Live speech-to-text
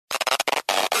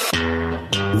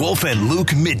Wolf and Luke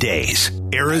Middays,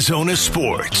 Arizona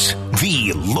Sports,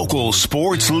 the local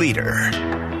sports leader.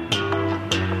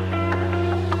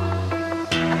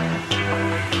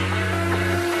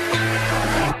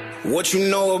 What you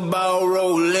know about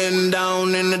rolling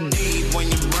down in the deep when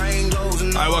your brain goes.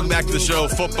 All right, welcome back to the show.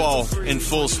 Football in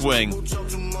full swing.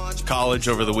 College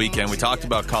over the weekend. We talked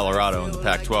about Colorado in the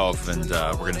Pac-12, and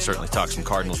we're going to certainly talk some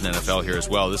Cardinals and NFL here as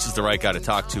well. This is the right guy to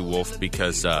talk to, Wolf,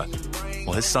 because,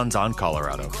 his son's on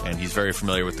Colorado, and he's very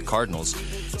familiar with the Cardinals.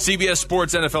 CBS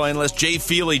Sports NFL analyst Jay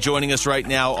Feely joining us right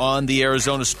now on the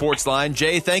Arizona Sports Line.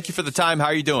 Jay, thank you for the time. How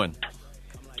are you doing?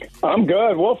 I'm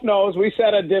good. Wolf knows. We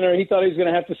sat at dinner. He thought he was going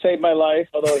to have to save my life,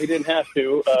 although he didn't have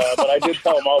to. But I did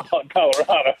tell him all about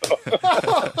Colorado.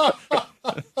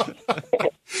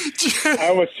 I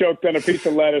almost choked on a piece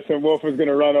of lettuce, and Wolf was going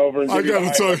to run over and give me a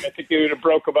high. I think he would have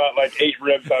broke about 8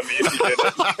 ribs on me if he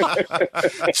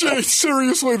didn't. Jay,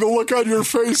 seriously, the look on your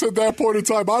face at that point in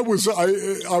time, I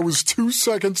was 2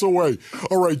 seconds away.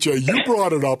 All right, Jay, you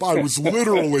brought it up. I was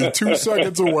literally 2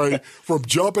 seconds away from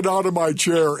jumping out of my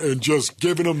chair and just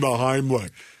giving him the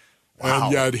Heimlich. Wow.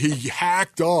 And yet he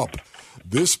hacked up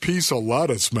this piece of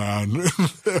lettuce, man.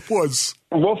 It was...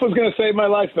 Wolf was going to save my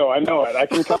life, though. I know it. I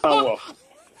can count on Wolf.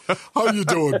 How you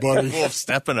doing, buddy? Wolf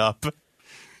stepping up.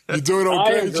 You doing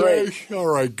okay, Jay? All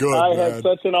right, good, I had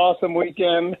such an awesome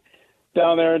weekend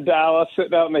down there in Dallas,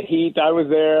 sitting out in the heat. I was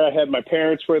there. I had my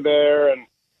parents were there, and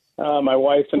my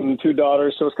wife and 2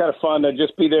 daughters. So it was kind of fun to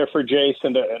just be there for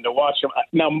Jason and to watch him.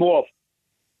 Now, Wolf,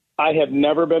 I have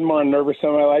never been more nervous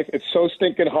in my life. It's so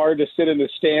stinking hard to sit in the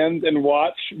stands and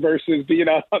watch versus being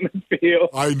out on the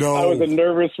field. I know. I was a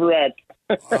nervous wreck.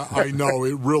 I know,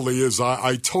 it really is.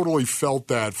 I totally felt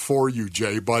that for you,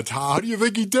 Jay. But how do you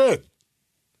think he did?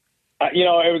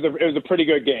 It was a pretty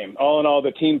good game. All in all,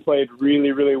 the team played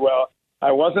really, really well.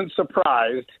 I wasn't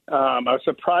surprised. I was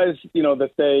surprised,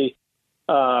 that they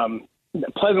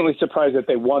pleasantly surprised that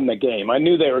they won the game. I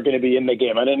knew they were going to be in the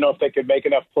game. I didn't know if they could make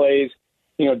enough plays,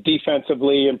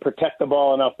 defensively and protect the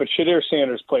ball enough. But Shadir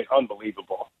Sanders played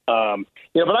unbelievable.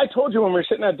 But I told you when we were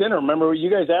sitting at dinner, remember you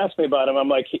guys asked me about him. I'm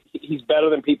like, he's better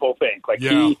than people think.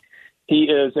 He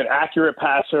is an accurate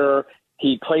passer.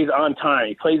 He plays on time.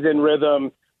 He plays in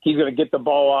rhythm. He's going to get the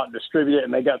ball out and distribute it.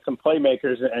 And they got some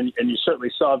playmakers, and you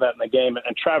certainly saw that in the game.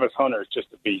 And Travis Hunter is just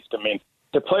a beast. I mean,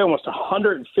 to play almost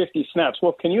 150 snaps.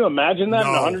 Well, can you imagine that in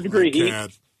 100-degree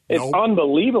heat? It's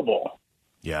unbelievable.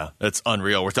 Yeah, that's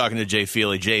unreal. We're talking to Jay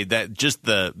Feely. Jay, that just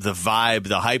the vibe,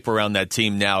 the hype around that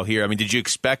team now here. I mean, did you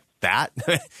expect that?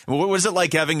 What was it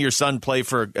like having your son play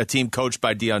for a team coached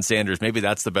by Deion Sanders? Maybe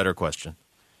that's the better question.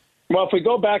 Well, if we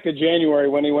go back to January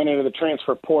when he went into the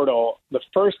transfer portal, the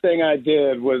first thing I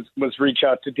did was reach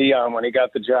out to Deion when he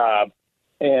got the job,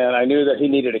 and I knew that he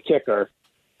needed a kicker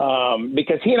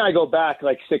because he and I go back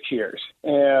 6 years.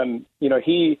 And,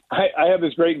 I have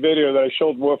this great video that I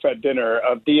showed Wolf at dinner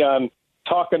of Deion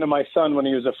talking to my son when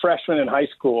he was a freshman in high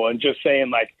school and just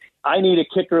saying, I need a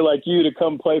kicker like you to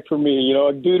come play for me,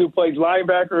 a dude who plays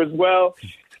linebacker as well.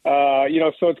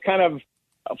 So it's kind of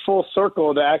a full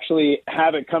circle to actually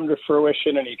have it come to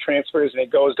fruition, and he transfers and he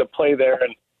goes to play there.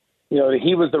 And,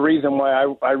 he was the reason why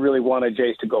I really wanted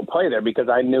Jace to go play there because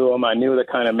I knew him. I knew the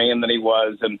kind of man that he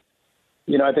was. And,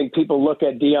 I think people look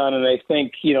at Deion and they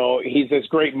think, he's this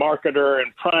great marketer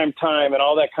and prime time and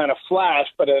all that kind of flash.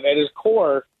 But at his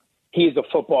core, he's a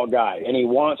football guy, and he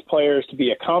wants players to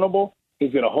be accountable.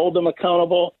 He's going to hold them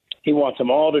accountable. He wants them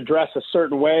all to dress a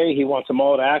certain way. He wants them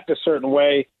all to act a certain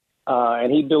way.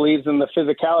 And he believes in the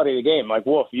physicality of the game. Like,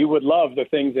 Wolf, you would love the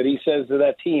things that he says to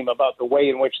that team about the way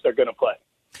in which they're going to play.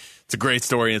 It's a great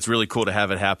story, and it's really cool to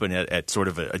have it happen at sort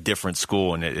of a different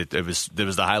school, and it was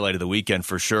the highlight of the weekend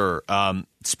for sure.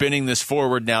 Spinning this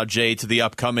forward now, Jay, to the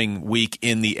upcoming week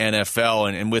in the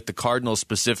NFL, and with the Cardinals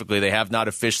specifically, they have not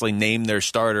officially named their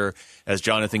starter, as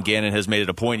Jonathan Gannon has made it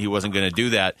a point he wasn't going to do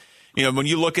that. When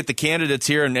you look at the candidates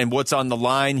here and what's on the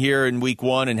line here in week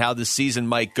one and how this season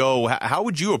might go, how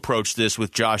would you approach this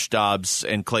with Josh Dobbs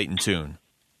and Clayton Tune?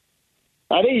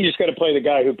 I think you just got to play the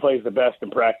guy who plays the best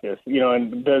in practice.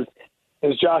 And does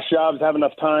Josh Dobbs have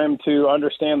enough time to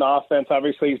understand the offense?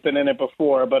 Obviously, he's been in it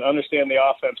before, but understand the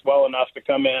offense well enough to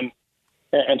come in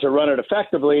and to run it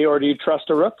effectively, or do you trust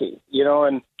a rookie?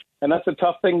 And that's a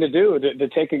tough thing to do, to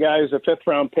take a guy who's a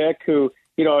fifth-round pick who,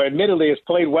 admittedly has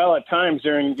played well at times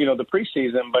during, the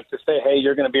preseason, but to say, hey,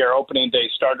 you're going to be our opening day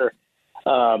starter,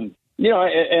 and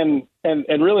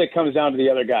really it comes down to the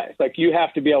other guys. Like, you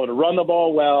have to be able to run the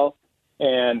ball well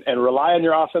and rely on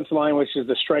your offensive line, which is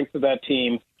the strength of that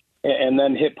team, and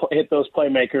then hit those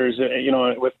playmakers,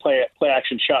 with play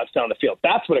action shots down the field.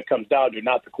 That's what it comes down to,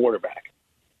 not the quarterback.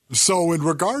 So in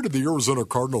regard to the Arizona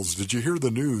Cardinals, did you hear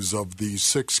the news of the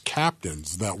 6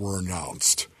 captains that were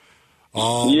announced?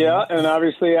 Yeah, and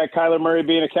obviously Kyler Murray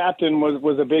being a captain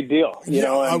was a big deal. You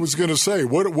know, I was going to say,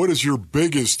 what is your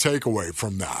biggest takeaway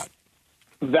from that?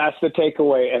 That's the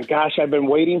takeaway. And, gosh, I've been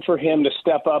waiting for him to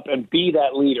step up and be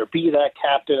that leader, be that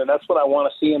captain, and that's what I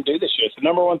want to see him do this year. It's the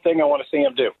number one thing I want to see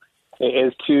him do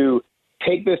is to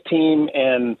take this team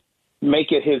and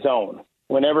make it his own.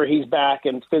 Whenever he's back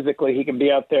and physically he can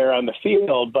be out there on the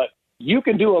field, but you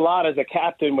can do a lot as a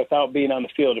captain without being on the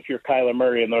field if you're Kyler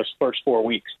Murray in those first 4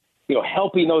 weeks. You know,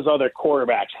 helping those other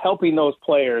quarterbacks, helping those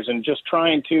players, and just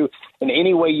trying to, in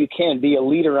any way you can, be a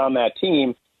leader on that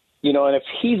team. You know, and if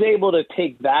he's able to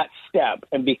take that step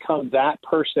and become that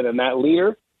person and that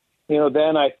leader, you know,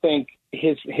 then I think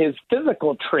his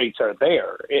physical traits are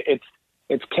there. It's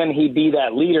can he be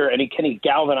that leader, and can he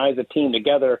galvanize a team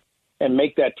together and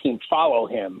make that team follow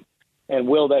him, and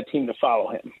will that team to follow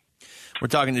him? We're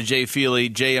talking to Jay Feely.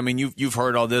 Jay, I mean, you've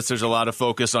heard all this. There's a lot of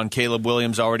focus on Caleb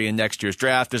Williams already in next year's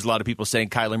draft. There's a lot of people saying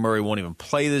Kyler Murray won't even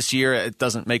play this year. It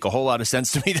doesn't make a whole lot of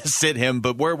sense to me to sit him.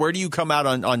 But where do you come out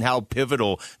on how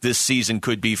pivotal this season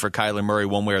could be for Kyler Murray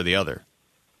one way or the other?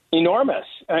 Enormous.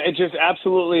 It's just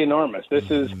absolutely enormous. This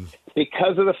is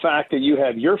because of the fact that you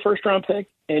have your first-round pick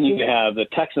and you have the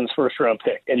Texans' first-round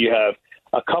pick, and you have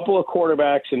a couple of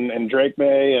quarterbacks and Drake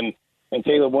May and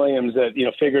Caleb Williams that, you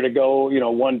know, figure to go, you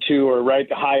know, 1-2 or right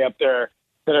high up there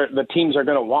that the teams are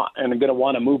going to want and are going to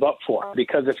want to move up for.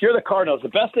 Because if you're the Cardinals, the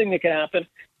best thing that can happen,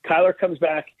 Kyler comes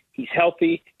back, he's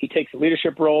healthy, he takes a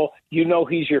leadership role, you know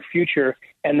he's your future.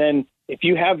 And then if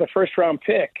you have the first-round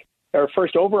pick or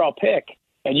first overall pick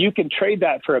and you can trade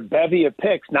that for a bevy of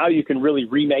picks, now you can really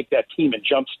remake that team and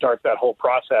jumpstart that whole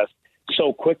process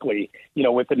so quickly, you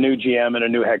know, with the new GM and a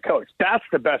new head coach. That's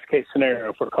the best case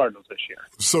scenario for Cardinals this year.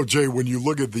 So, Jay, when you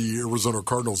look at the Arizona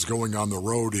Cardinals going on the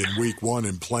road in week 1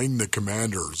 and playing the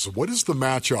Commanders, what is the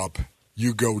matchup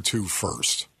you go to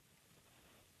first?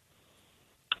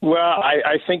 Well,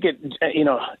 I think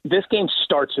this game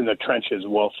starts in the trenches,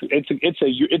 Wolf.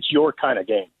 It's your kind of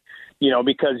game, you know,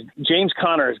 because James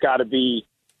Conner has got to be,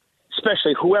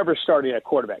 especially whoever's starting at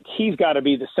quarterback, he's got to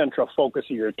be the central focus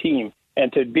of your team.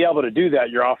 And to be able to do that,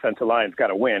 your offensive line's got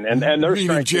to win. And their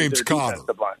meaning James Conner.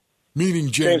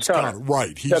 Meaning James Conner.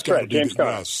 Right. He's got to be James Conner.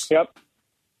 Yes. Yep.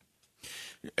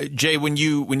 Jay, when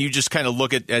you just kind of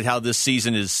look at how this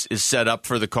season is set up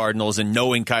for the Cardinals and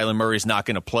knowing Kyler Murray is not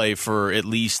going to play for at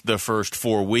least the first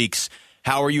 4 weeks,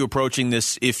 how are you approaching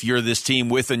this if you're this team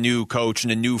with a new coach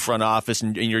and a new front office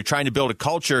and you're trying to build a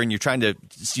culture and you're trying to,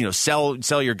 you know,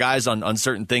 sell your guys on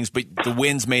certain things, but the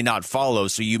wins may not follow,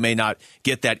 so you may not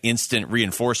get that instant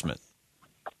reinforcement?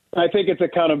 I think it's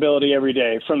accountability every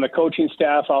day, from the coaching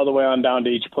staff all the way on down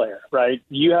to each player, right?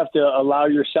 You have to allow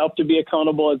yourself to be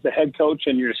accountable as the head coach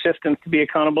and your assistants to be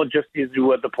accountable just as you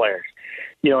would the players.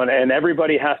 You know, and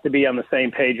everybody has to be on the same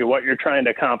page of what you're trying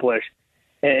to accomplish.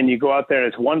 And you go out there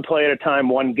and it's one play at a time,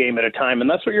 one game at a time, and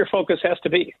that's what your focus has to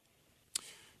be.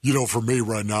 You know, for me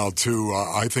right now, too,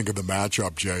 I think of the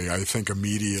matchup, Jay. I think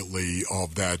immediately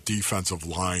of that defensive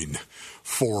line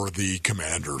for the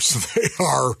Commanders.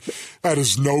 That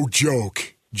is no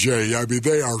joke, Jay. I mean,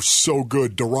 they are so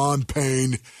good. Daron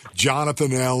Payne,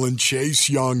 Jonathan Allen, Chase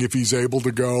Young, if he's able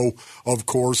to go, of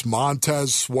course,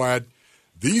 Montez Sweat.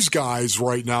 These guys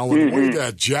right now, and the way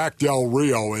that Jack Del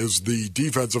Rio, as the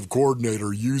defensive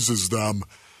coordinator, uses them,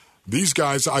 these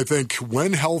guys, I think,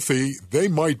 when healthy, they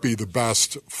might be the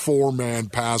best 4-man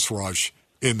pass rush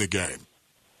in the game.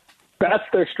 That's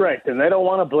their strength, and they don't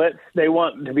want to blitz. They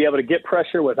want to be able to get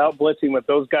pressure without blitzing with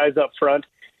those guys up front.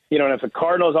 You know, and if the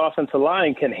Cardinals' offensive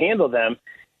line can handle them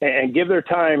and give their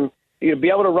time, you know, be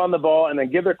able to run the ball and then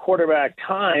give their quarterback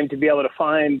time to be able to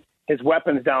find his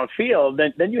weapons downfield,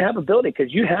 then you have ability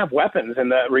because you have weapons in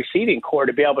the receiving core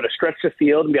to be able to stretch the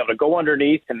field and be able to go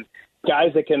underneath and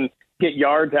guys that can get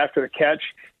yards after the catch,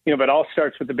 you know, but it all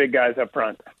starts with the big guys up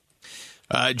front.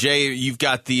 Jay, you've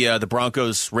got the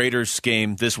Broncos-Raiders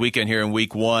game this weekend here in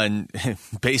Week 1.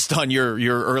 Based on your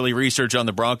early research on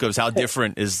the Broncos, how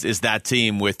different is that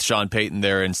team with Sean Payton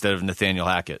there instead of Nathaniel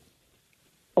Hackett?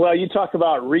 Well, you talk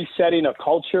about resetting a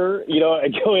culture, you know,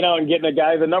 and going out and getting a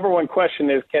guy. The number one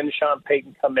question is, can Sean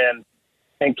Payton come in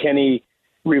and can he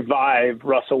revive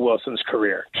Russell Wilson's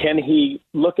career? Can he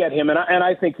look at him? And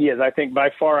I think he is. I think by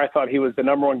far I thought he was the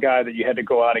number one guy that you had to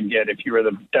go out and get if you were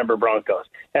the Denver Broncos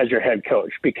as your head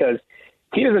coach, because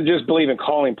he doesn't just believe in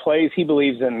calling plays. He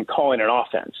believes in calling an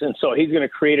offense. And so he's going to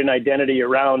create an identity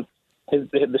around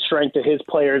the strength of his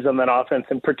players on that offense,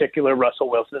 in particular Russell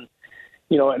Wilson.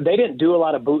 You know, they didn't do a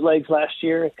lot of bootlegs last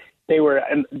year. They were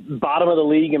in bottom of the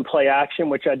league in play action,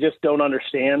 which I just don't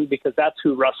understand because that's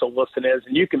who Russell Wilson is,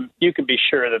 and you can be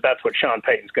sure that that's what Sean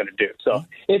Payton's going to do. So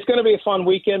it's going to be a fun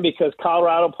weekend because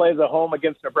Colorado plays at home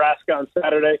against Nebraska on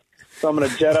Saturday. So I'm going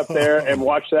to jet up there and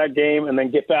watch that game and then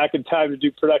get back in time to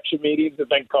do production meetings and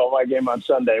then call my game on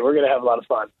Sunday. We're going to have a lot of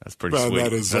fun. That's pretty sweet.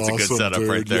 That is That's awesome, a good setup dude.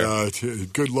 right there. Yeah,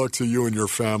 good luck to you and your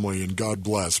family, and God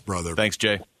bless, brother. Thanks,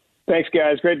 Jay. Thanks,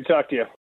 guys. Great to talk to you.